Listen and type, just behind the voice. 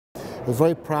was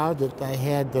very proud that I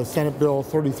had Senate Bill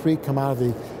 33 come out of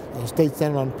the State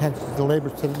Senate on Pensions and Labor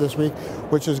this week,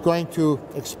 which is going to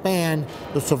expand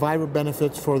the survivor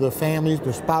benefits for the families,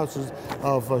 the spouses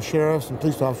of sheriffs and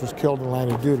police officers killed in the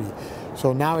line of duty.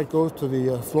 So now it goes to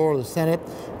the floor of the Senate,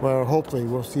 where hopefully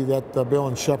we'll see that bill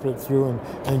and shepherd it through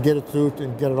and get it through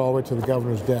and get it all the way to the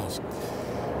governor's desk.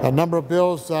 A number of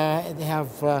bills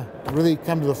have really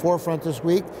come to the forefront this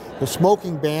week. The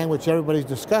smoking ban, which everybody's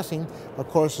discussing, of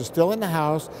course, is still in the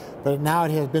House, but now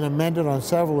it has been amended on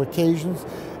several occasions,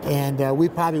 and we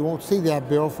probably won't see that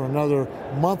bill for another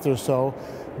month or so,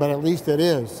 but at least it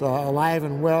is alive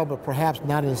and well, but perhaps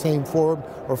not in the same form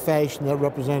or fashion that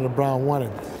Representative Brown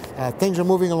wanted. Things are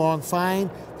moving along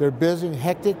fine. They're busy and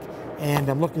hectic, and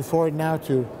I'm looking forward now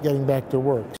to getting back to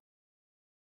work.